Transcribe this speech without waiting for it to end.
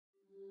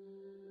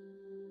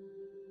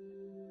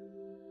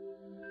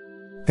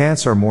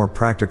Pants are more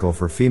practical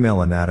for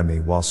female anatomy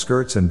while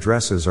skirts and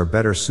dresses are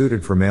better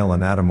suited for male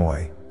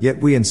anatomy, yet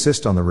we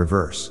insist on the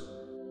reverse.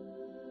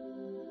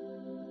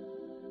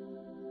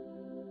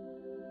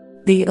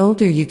 The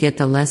older you get,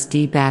 the less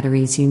D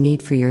batteries you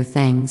need for your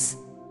things.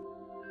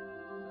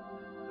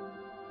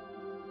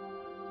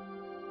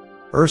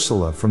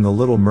 Ursula from The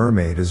Little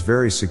Mermaid is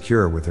very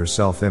secure with her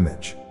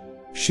self-image.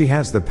 She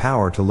has the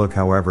power to look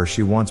however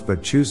she wants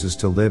but chooses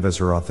to live as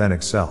her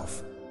authentic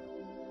self.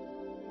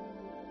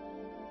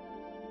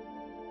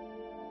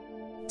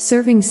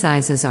 Serving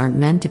sizes aren't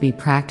meant to be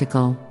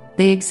practical,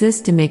 they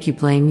exist to make you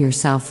blame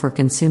yourself for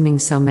consuming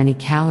so many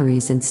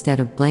calories instead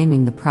of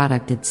blaming the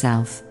product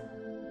itself.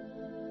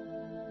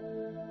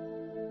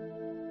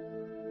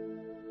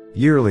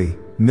 Yearly,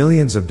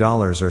 millions of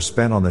dollars are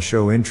spent on the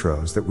show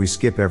intros that we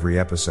skip every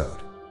episode.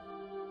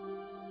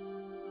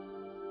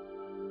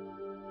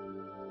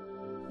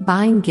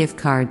 Buying gift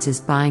cards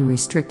is buying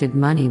restricted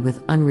money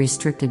with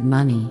unrestricted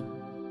money.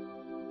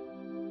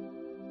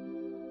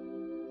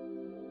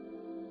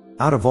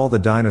 Out of all the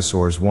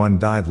dinosaurs, one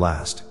died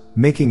last,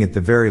 making it the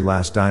very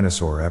last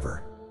dinosaur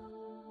ever.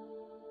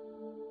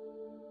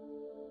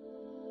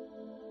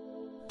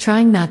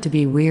 Trying not to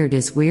be weird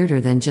is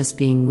weirder than just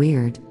being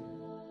weird.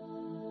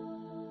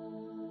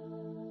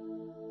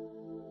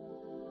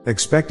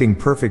 Expecting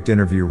perfect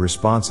interview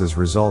responses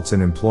results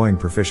in employing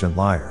proficient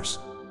liars.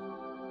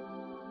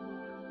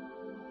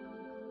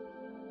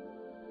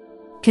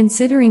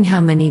 Considering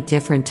how many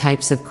different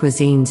types of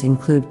cuisines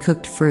include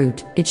cooked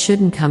fruit, it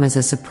shouldn't come as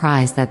a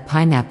surprise that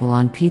pineapple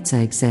on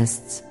pizza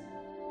exists.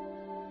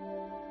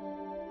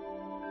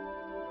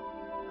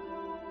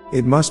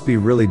 It must be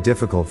really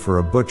difficult for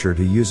a butcher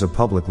to use a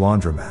public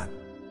laundromat.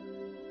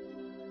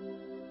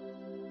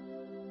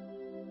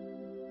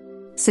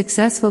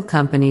 Successful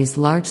companies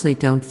largely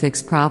don't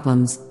fix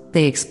problems,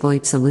 they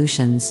exploit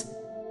solutions.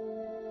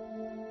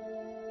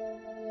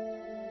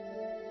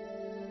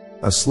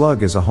 A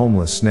slug is a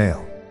homeless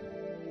snail.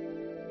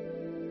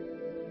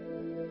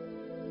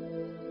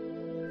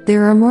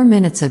 There are more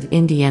minutes of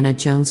Indiana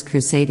Jones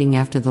crusading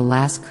after the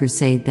last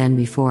crusade than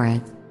before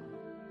it.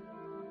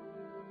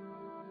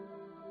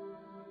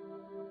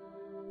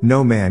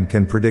 No man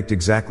can predict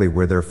exactly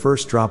where their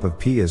first drop of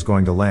pee is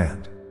going to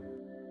land.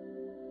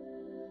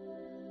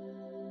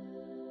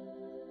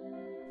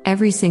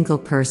 Every single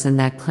person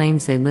that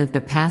claims they lived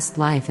a past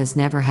life has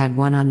never had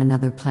one on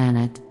another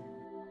planet.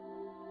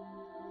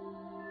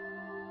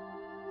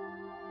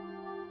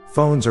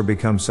 Phones are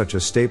become such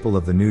a staple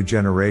of the new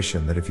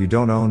generation that if you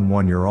don't own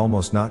one, you're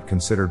almost not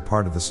considered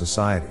part of the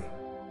society.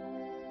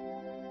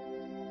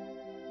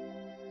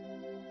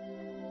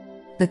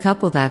 The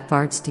couple that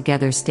farts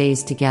together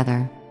stays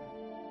together.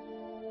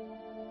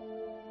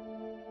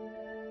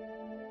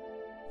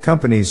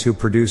 Companies who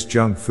produce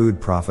junk food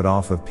profit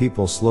off of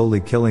people slowly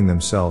killing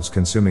themselves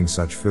consuming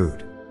such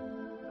food.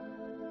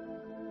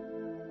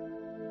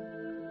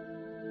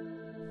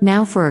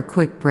 Now for a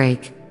quick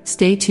break,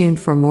 stay tuned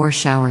for more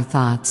shower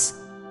thoughts.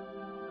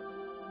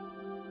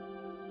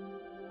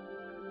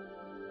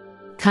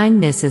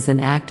 Kindness is an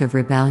act of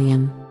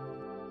rebellion.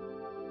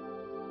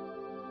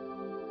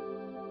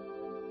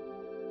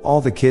 All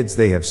the kids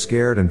they have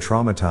scared and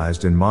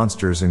traumatized in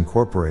Monsters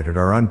Incorporated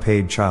are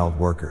unpaid child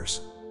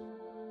workers.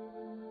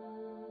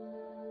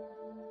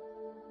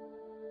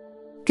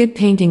 Good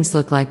paintings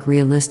look like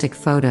realistic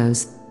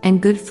photos,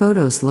 and good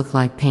photos look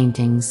like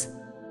paintings.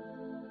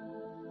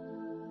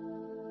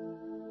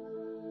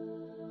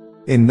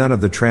 In none of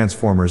the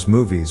Transformers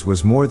movies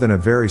was more than a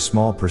very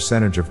small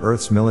percentage of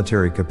Earth's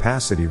military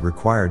capacity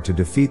required to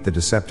defeat the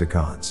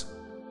Decepticons.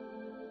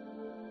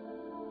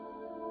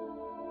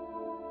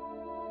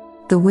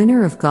 The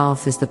winner of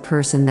golf is the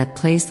person that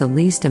plays the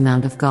least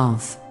amount of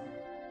golf.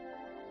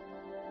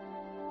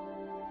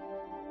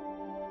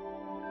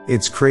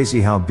 It's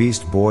crazy how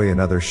Beast Boy and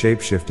other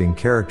shape-shifting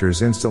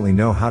characters instantly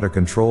know how to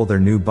control their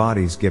new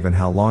bodies given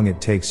how long it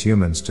takes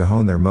humans to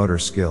hone their motor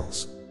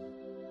skills.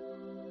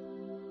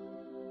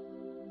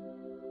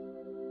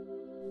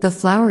 The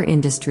flower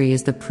industry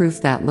is the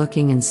proof that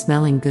looking and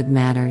smelling good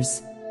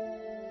matters.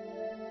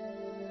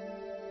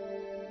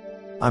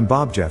 I'm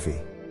Bob Jeffy.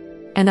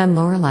 And I'm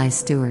Lorelei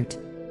Stewart.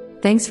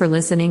 Thanks for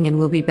listening, and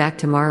we'll be back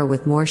tomorrow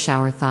with more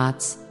shower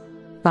thoughts.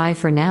 Bye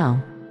for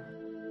now.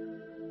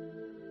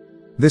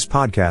 This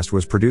podcast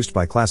was produced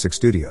by Klassic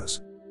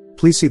Studios.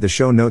 Please see the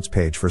show notes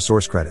page for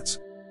source credits.